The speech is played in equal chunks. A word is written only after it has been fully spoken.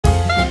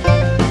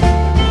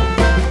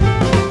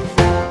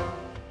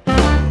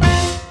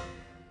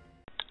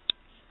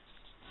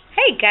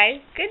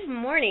guys. Good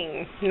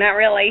morning. Not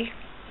really.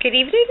 Good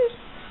evening.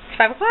 It's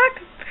 5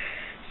 o'clock.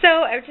 So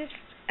I was just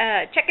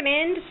checking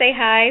in to say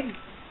hi.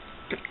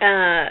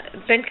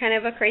 It's been kind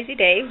of a crazy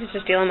day. I was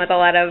just dealing with a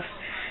lot of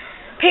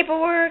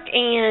paperwork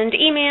and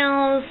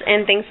emails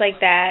and things like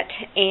that.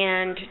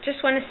 And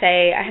just want to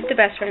say I have the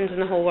best friends in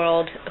the whole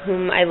world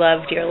whom I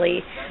love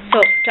dearly.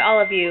 So to all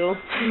of you,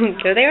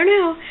 go there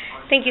now.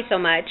 Thank you so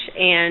much.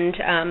 And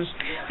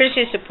for just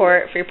your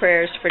support, for your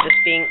prayers, for just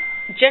being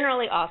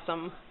generally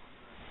awesome.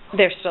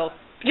 They're still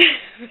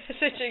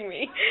messaging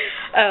me.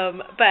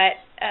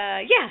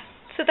 Yeah,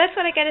 so that's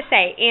what I got to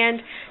say. And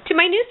to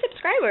my new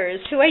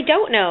subscribers who I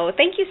don't know,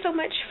 thank you so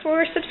much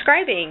for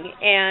subscribing.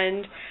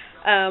 And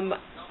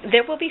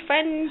there will be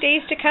fun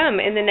days to come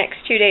in the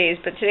next 2 days,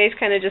 but today's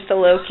kind of just a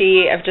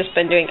low-key. I've just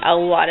been doing a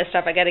lot of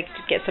stuff. I got to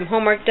get some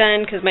homework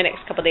done because my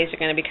next couple days are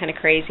going to be kind of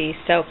crazy.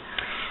 So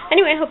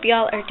anyway, I hope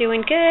y'all are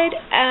doing good.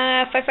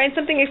 If I find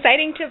something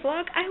exciting to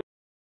vlog, I will.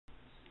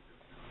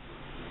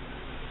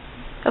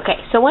 Okay,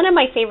 so one of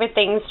my favorite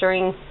things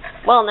during,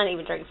 well, not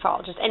even during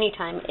fall, just any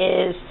time,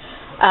 is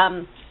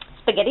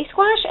spaghetti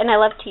squash, and I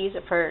love to use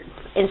it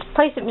in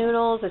place of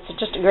noodles. It's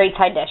just a great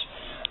side dish.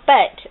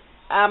 But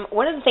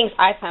one of the things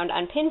I found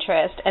on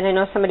Pinterest, and I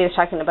know somebody was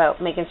talking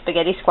about making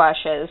spaghetti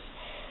squashes,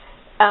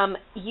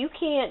 you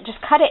can't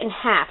just cut it in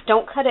half.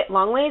 Don't cut it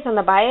long ways on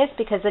the bias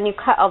because then you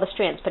cut all the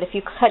strands. But if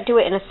you do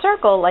it in a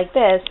circle like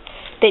this,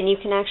 then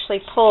you can actually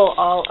pull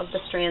all of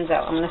the strands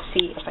out. I'm going to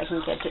see if I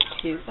can get it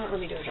to,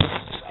 let me do it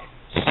this way.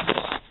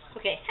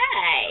 Okay,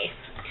 hi.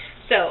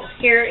 So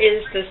here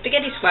is the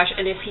spaghetti squash,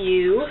 and if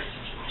you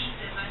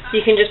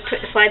can just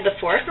slide the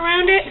fork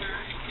around it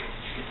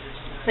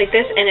like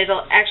this, and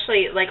it'll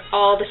actually, like,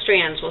 all the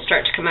strands will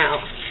start to come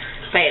out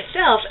by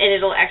itself, and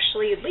it'll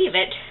actually leave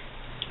it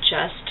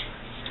just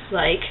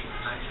like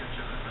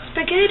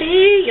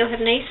spaghetti. You'll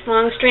have nice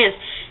long strands.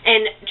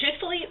 And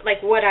truthfully,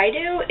 like, what I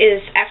do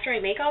is after I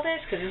make all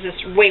this, because this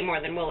is way more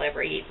than we'll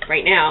ever eat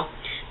right now,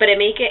 but I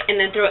make it and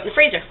then throw it in the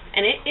freezer,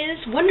 and it is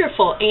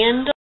wonderful.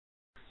 And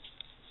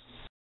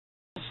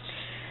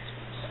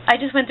I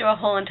just went through a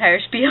whole entire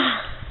spiel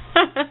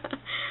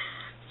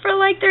for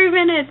like 3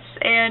 minutes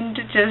and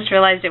just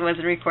realized it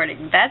wasn't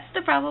recording. That's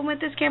the problem with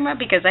this camera,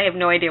 because I have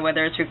no idea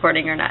whether it's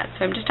recording or not.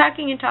 So I'm just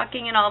talking, and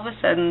all of a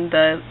sudden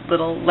the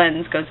little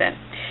lens goes in.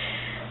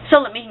 So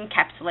let me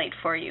encapsulate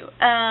for you.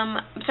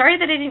 I'm sorry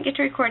that I didn't get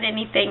to record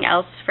anything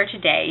else for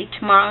today.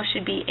 Tomorrow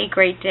should be a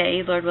great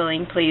day, Lord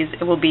willing, please.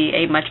 It will be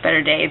a much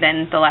better day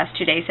than the last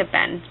 2 days have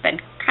been. It's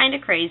been kind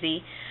of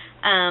crazy.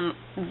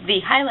 The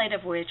highlight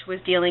of which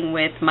was dealing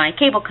with my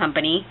cable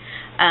company,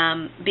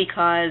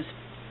 because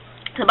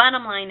the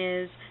bottom line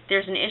is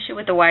there's an issue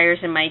with the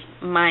wires in my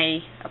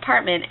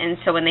apartment, and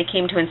so when they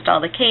came to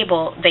install the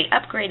cable, they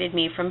upgraded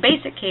me from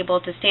basic cable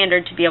to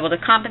standard to be able to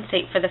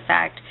compensate for the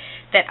fact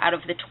that out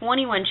of the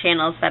 21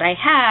 channels that I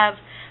have,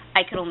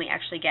 I could only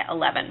actually get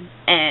 11.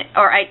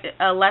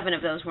 11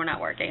 of those were not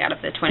working out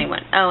of the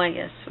 21. Oh, I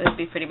guess it would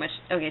be pretty much,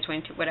 okay,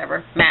 22,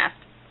 whatever, math.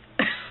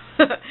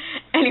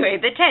 Anyway,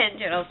 the 10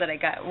 channels that I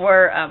got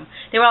were,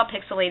 they were all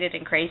pixelated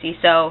and crazy,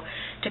 so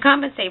to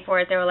compensate for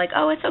it, they were like,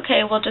 oh, it's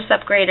okay, we'll just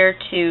upgrade her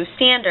to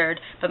standard,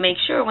 but make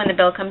sure when the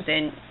bill comes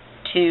in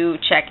to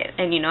check it.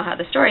 And you know how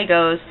the story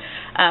goes,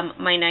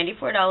 my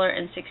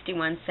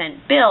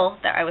 $94.61 bill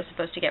that I was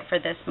supposed to get for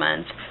this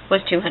month was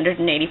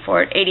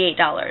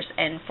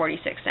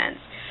 $88.46.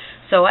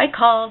 So I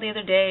called the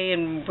other day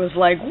and was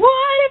like,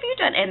 what have you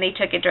done? And they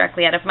took it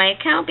directly out of my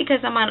account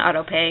because I'm on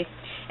auto pay.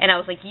 And I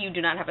was like, you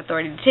do not have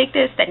authority to take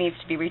this. That needs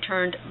to be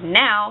returned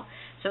now.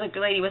 So the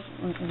lady was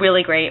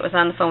really great. I was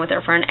on the phone with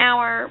her for an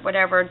hour,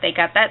 whatever. They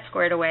got that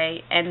squared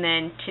away. And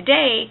then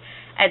today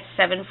at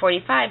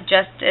 7:45,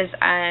 just as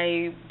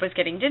I was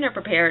getting dinner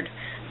prepared,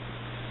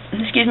 I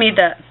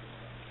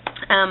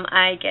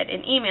get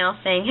an email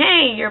saying,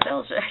 hey, your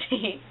bill's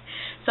ready.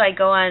 So I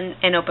go on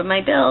and open my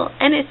bill,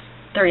 and it's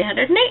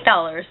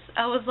 $308.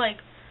 I was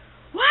like,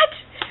 what?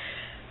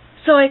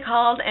 So I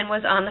called and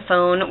was on the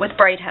phone with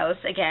Bright House.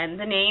 Again,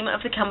 the name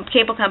of the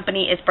cable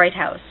company is Bright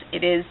House.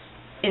 It is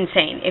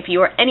insane. If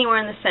you are anywhere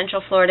in the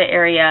Central Florida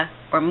area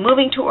or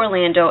moving to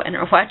Orlando and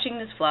are watching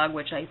this vlog,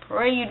 which I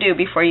pray you do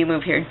before you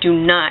move here, do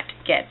not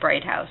get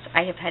Bright House.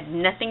 I have had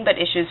nothing but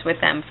issues with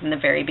them from the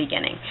very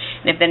beginning.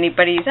 And if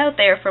anybody's out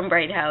there from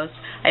Bright House,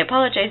 I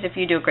apologize if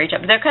you do a great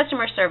job. Their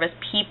customer service,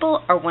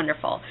 people are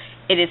wonderful.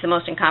 It is the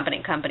most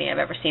incompetent company I've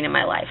ever seen in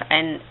my life.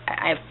 And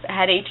I've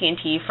had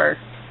AT&T for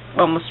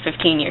almost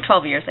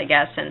 12 years, I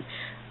guess, and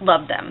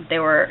loved them. They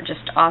were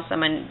just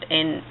awesome, and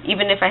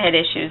even if I had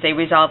issues, they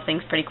resolved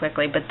things pretty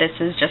quickly, but this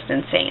is just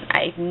insane.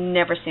 I've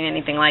never seen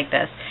anything like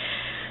this.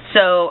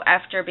 So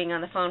after being on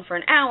the phone for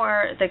an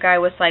hour, the guy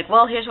was like,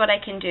 well, here's what I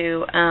can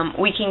do.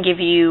 We can give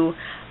you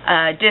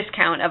a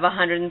discount of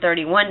 $131,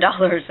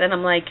 and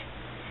I'm like,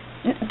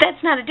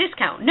 that's not a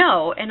discount,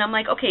 no. And I'm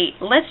like, okay,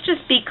 let's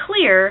just be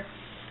clear.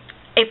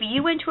 If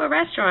you went to a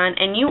restaurant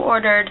and you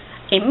ordered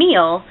a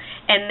meal,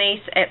 and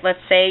let's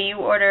say you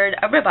ordered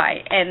a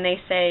ribeye, and they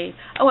say,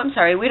 oh, I'm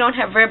sorry, we don't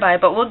have ribeye,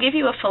 but we'll give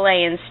you a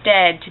filet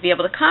instead to be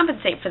able to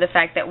compensate for the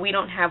fact that we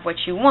don't have what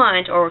you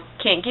want or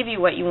can't give you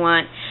what you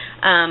want,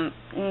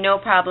 no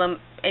problem,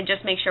 and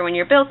just make sure when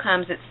your bill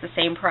comes it's the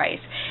same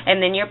price.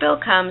 And then your bill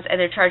comes and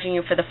they're charging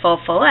you for the full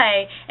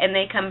filet, and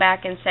they come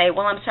back and say,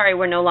 well, I'm sorry,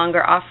 we're no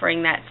longer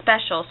offering that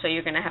special, so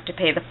you're going to have to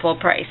pay the full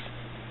price.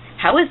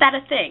 How is that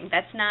a thing?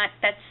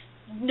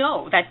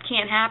 No, that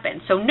can't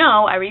happen. So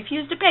no, I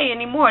refuse to pay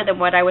any more than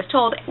what I was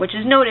told, which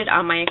is noted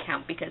on my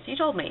account because he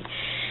told me.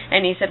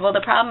 And he said, well,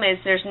 the problem is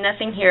there's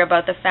nothing here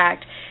about the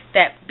fact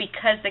that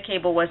because the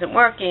cable wasn't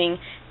working,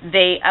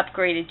 they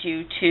upgraded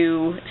you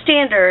to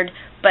standard,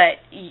 but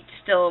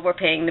still were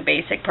paying the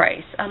basic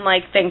price. I'm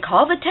like, then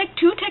call the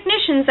two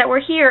technicians that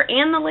were here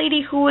and the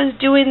lady who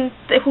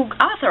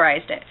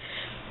authorized it.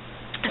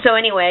 So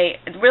anyway,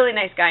 really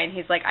nice guy, and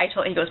he's like,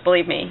 he goes,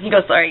 believe me. He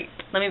goes, all right,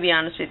 let me be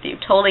honest with you,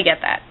 totally get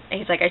that. And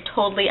he's like, I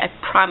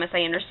promise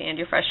I understand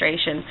your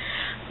frustration.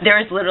 There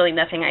is literally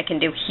nothing I can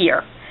do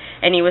here.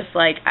 And he was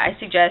like, I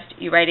suggest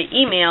you write an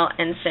email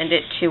and send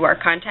it to our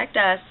contact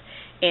us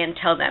and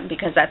tell them,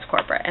 because that's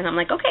corporate. And I'm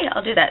like, okay,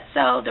 I'll do that.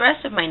 So the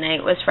rest of my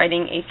night was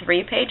writing a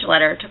 3-page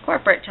letter to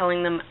corporate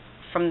telling them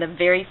from the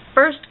very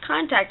first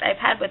contact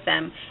I've had with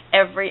them,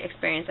 every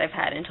experience I've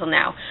had until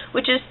now,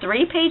 which is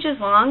 3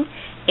 pages long.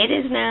 It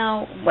is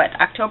now,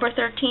 October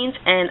 13th,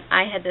 and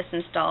I had this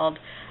installed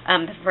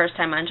the first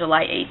time on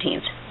July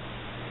 18th.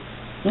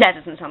 That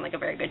doesn't sound like a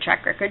very good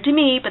track record to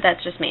me, but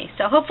that's just me.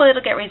 So hopefully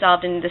it'll get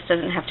resolved and this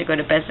doesn't have to go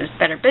to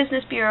Better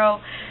Business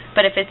Bureau,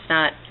 but if it's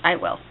not, I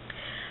will.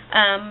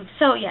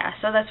 So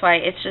that's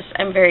why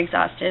I'm very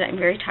exhausted. I'm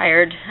very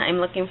tired. I'm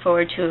looking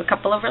forward to a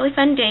couple of really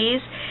fun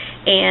days.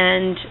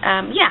 And,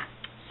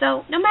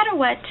 so no matter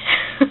what,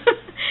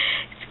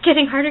 it's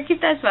getting harder to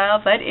keep that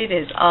smile, but it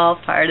is all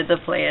part of the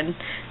plan.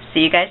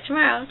 See you guys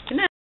tomorrow. Good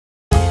night.